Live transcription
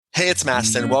Hey, it's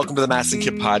Mastin. Welcome to the Mastin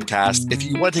Kipp podcast. If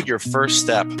you want to take your first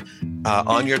step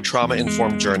on your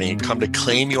trauma-informed journey, come to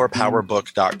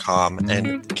claimyourpowerbook.com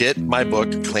and get my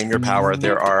book, Claim Your Power.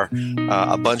 There are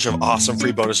a bunch of awesome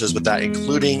free bonuses with that,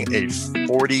 including a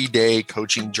 40-day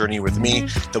coaching journey with me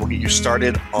that will get you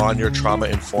started on your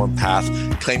trauma-informed path.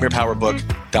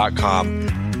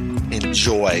 claimyourpowerbook.com.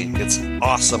 Enjoy. It's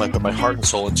awesome. I put my heart and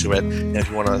soul into it. And if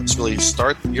you want to really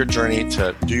start your journey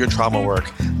to do your trauma work,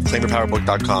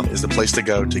 claimyourpowerbook.com is the place to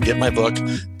go to get my book,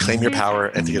 Claim Your Power,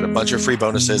 and to get a bunch of free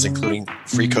bonuses, including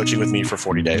free coaching with me for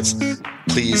 40 days.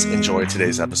 Please enjoy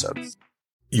today's episode.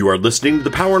 You are listening to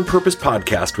the Power and Purpose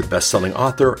podcast with best-selling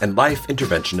author and life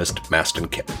interventionist Mastin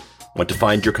Kipp. Want to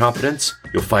find your confidence?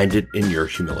 You'll find it in your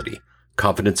humility.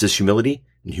 Confidence is humility,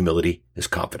 and humility is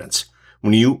confidence.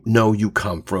 When you know you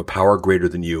come from a power greater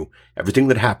than you, everything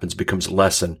that happens becomes a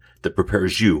lesson that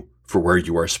prepares you for where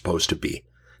you are supposed to be.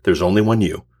 There's only one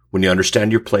you. When you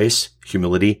understand your place,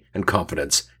 humility and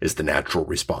confidence is the natural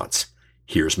response.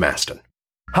 Here's Mastin.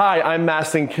 Hi, I'm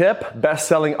Mastin Kipp,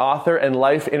 best-selling author and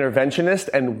life interventionist,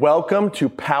 and welcome to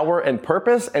Power and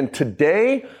Purpose. And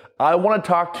today, I want to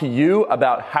talk to you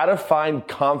about how to find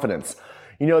confidence.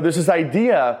 You know, there's this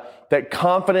idea that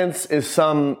confidence is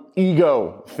some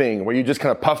ego thing where you just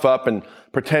kind of puff up and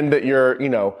pretend that you're,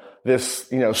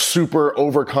 this, super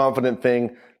overconfident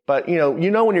thing. But, you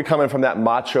know when you're coming from that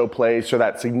macho place or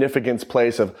that significance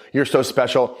place of you're so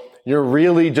special, you're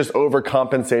really just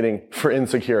overcompensating for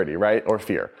insecurity, right? Or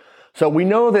fear. So we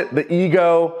know that the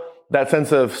ego, that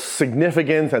sense of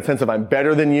significance, that sense of I'm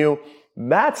better than you,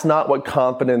 that's not what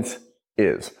confidence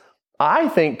is. I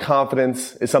think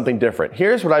confidence is something different.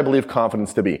 Here's what I believe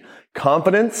confidence to be.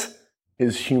 Confidence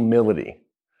is humility,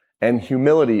 and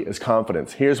humility is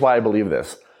confidence. Here's why I believe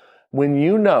this. When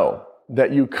you know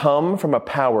that you come from a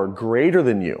power greater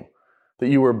than you, that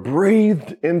you were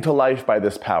breathed into life by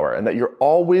this power, and that you're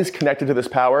always connected to this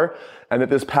power, and that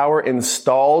this power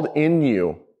installed in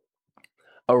you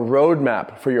a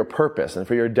roadmap for your purpose and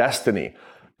for your destiny,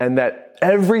 and that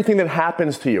everything that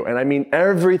happens to you, and I mean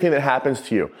everything that happens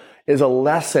to you, is a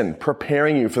lesson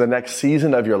preparing you for the next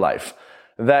season of your life.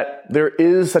 That there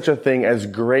is such a thing as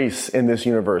grace in this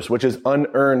universe, which is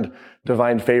unearned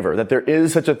divine favor. That there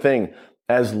is such a thing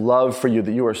as love for you,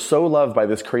 that you are so loved by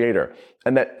this creator.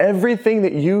 And that everything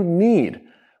that you need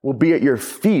will be at your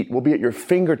feet, will be at your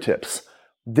fingertips.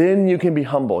 Then you can be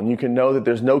humble and you can know that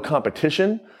there's no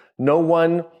competition. No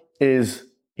one is,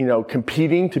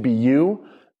 competing to be you.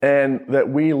 And that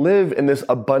we live in this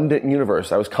abundant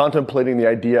universe. I was contemplating the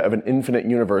idea of an infinite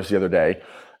universe the other day.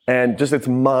 And just it's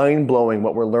mind-blowing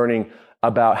what we're learning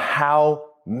about how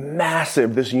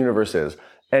massive this universe is.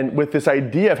 And with this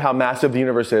idea of how massive the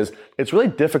universe is, it's really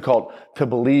difficult to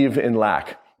believe in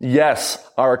lack. Yes,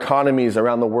 our economies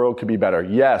around the world could be better.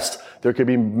 Yes, there could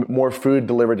be more food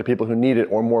delivered to people who need it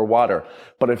or more water.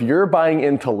 But if you're buying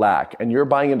into lack and you're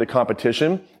buying into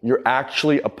competition, you're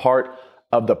actually a part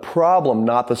of the problem,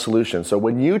 not the solution. So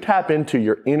when you tap into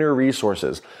your inner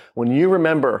resources, when you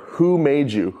remember who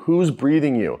made you, who's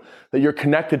breathing you, that you're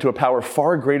connected to a power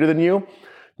far greater than you,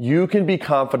 you can be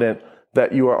confident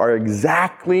that you are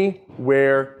exactly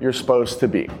where you're supposed to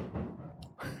be.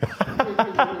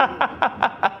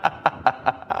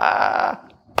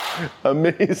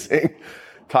 Amazing.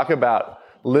 Talk about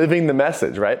living the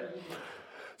message, right?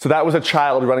 So that was a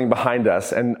child running behind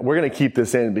us, and we're going to keep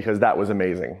this in because that was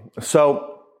amazing.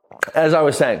 So, as I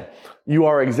was saying, you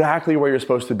are exactly where you're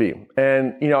supposed to be.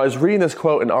 And, I was reading this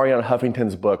quote in Arianna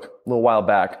Huffington's book a little while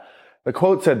back. The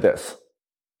quote said this: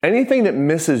 anything that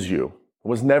misses you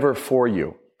was never for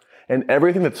you, and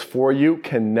everything that's for you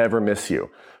can never miss you.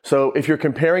 So if you're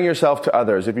comparing yourself to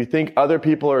others, if you think other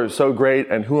people are so great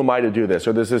and who am I to do this,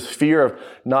 or there's this fear of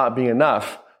not being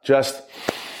enough, just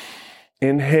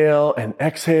inhale and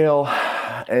exhale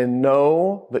and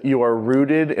know that you are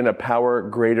rooted in a power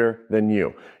greater than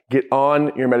you. Get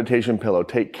on your meditation pillow.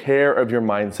 Take care of your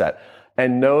mindset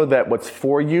and know that what's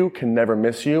for you can never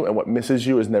miss you, and what misses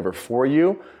you is never for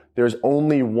you. There's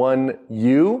only one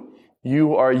you.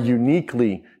 You are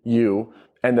uniquely you,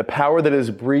 and the power that is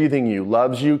breathing you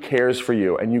loves you, cares for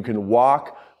you, and you can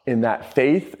walk in that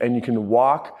faith, and you can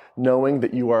walk knowing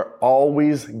that you are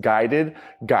always guided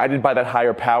by that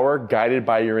higher power, guided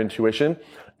by your intuition.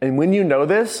 And when you know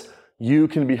this, you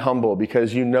can be humble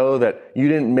because you know that you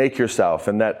didn't make yourself,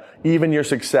 and that even your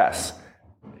success,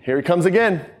 here he comes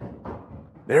again.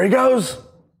 There he goes.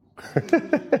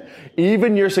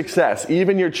 Even your success,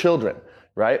 even your children,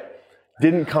 right,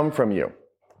 didn't come from you.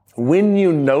 When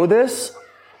you know this,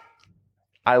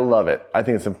 I love it. I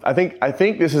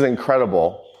think this is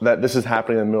incredible that this is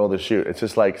happening in the middle of the shoot. It's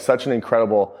just like such an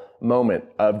incredible moment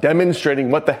of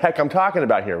demonstrating what the heck I'm talking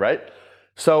about here, right?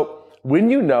 So when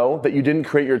you know that you didn't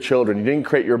create your children, you didn't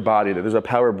create your body, that there's a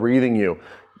power breathing you,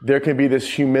 there can be this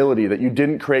humility that you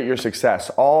didn't create your success.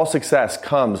 All success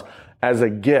comes as a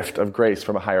gift of grace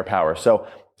from a higher power. So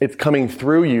it's coming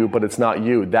through you, but it's not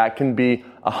you. That can be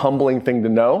a humbling thing to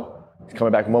know. He's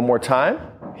coming back one more time.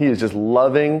 He is just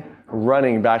loving,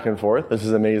 running back and forth. This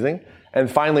is amazing. And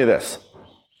finally this.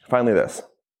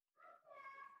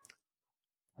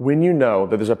 When you know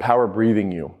that there's a power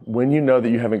breathing you, when you know that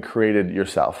you haven't created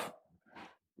yourself,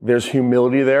 there's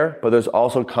humility there, but there's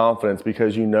also confidence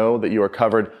because you know that you are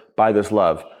covered by this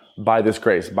love, by this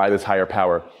grace, by this higher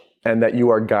power, and that you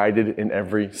are guided in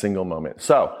every single moment.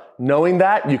 So, knowing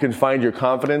that, you can find your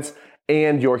confidence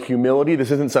and your humility. This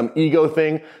isn't some ego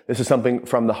thing. This is something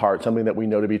from the heart, something that we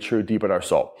know to be true deep in our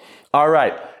soul. All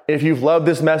right. If you've loved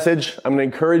this message, I'm going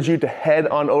to encourage you to head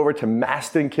on over to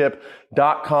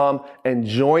mastinkipp.com and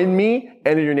join me.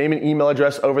 Enter your name and email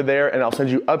address over there, and I'll send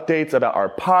you updates about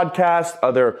our podcast,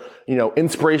 other,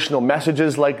 inspirational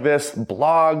messages like this,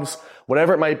 blogs,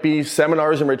 whatever it might be,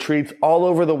 seminars and retreats all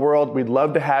over the world. We'd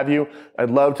love to have you. I'd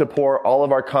love to pour all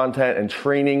of our content and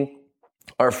training,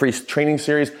 our free training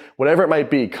series, whatever it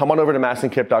might be. Come on over to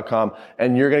mastinkipp.com,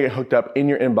 and you're going to get hooked up in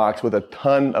your inbox with a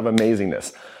ton of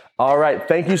amazingness. All right.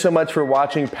 Thank you so much for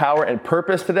watching Power and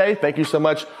Purpose today. Thank you so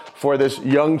much for this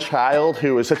young child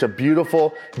who is such a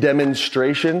beautiful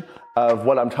demonstration of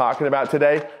what I'm talking about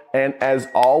today. And as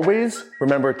always,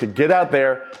 remember to get out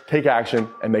there, take action,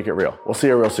 and make it real. We'll see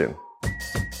you real soon.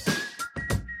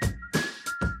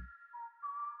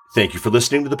 Thank you for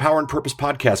listening to the Power and Purpose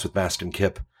podcast with Mastin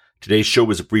Kipp. Today's show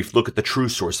was a brief look at the true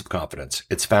source of confidence.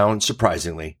 It's found,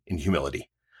 surprisingly, in humility.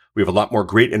 We have a lot more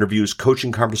great interviews,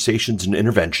 coaching conversations, and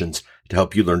interventions to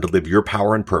help you learn to live your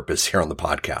power and purpose here on the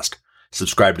podcast.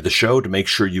 Subscribe to the show to make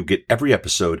sure you get every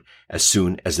episode as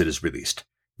soon as it is released.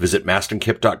 Visit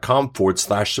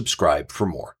mastinkipp.com/subscribe for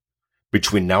more.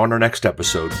 Between now and our next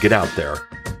episode, get out there,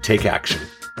 take action,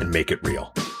 and make it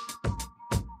real.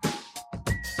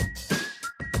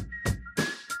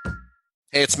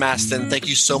 Hey, it's Mastin. Thank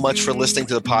you so much for listening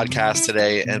to the podcast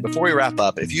today. And before we wrap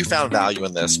up, if you found value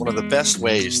in this, one of the best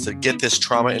ways to get this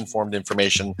trauma-informed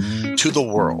information to the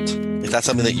world, if that's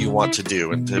something that you want to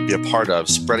do and to be a part of,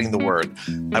 spreading the word,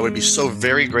 I would be so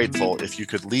very grateful if you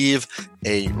could leave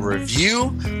a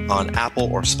review on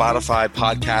Apple or Spotify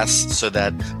podcasts so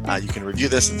that you can review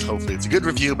this, and hopefully it's a good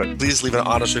review, but please leave an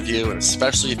honest review. And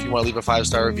especially if you want to leave a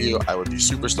 5-star review, I would be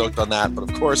super stoked on that. But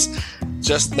of course,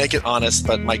 just make it honest.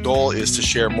 But my goal is to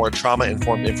share more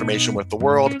trauma-informed information with the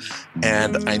world,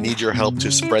 and I need your help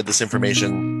to spread this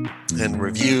information, and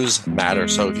reviews matter.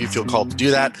 So if you feel called to do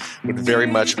that, would very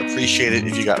much appreciate it.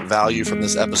 If you got value from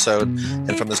this episode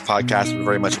and from this podcast, would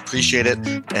very much appreciate it.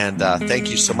 And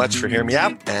thank you so much for hearing me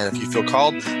out. And if you feel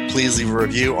called, please leave a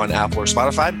review on Apple or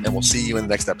Spotify, and we'll see you in the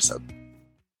next episode.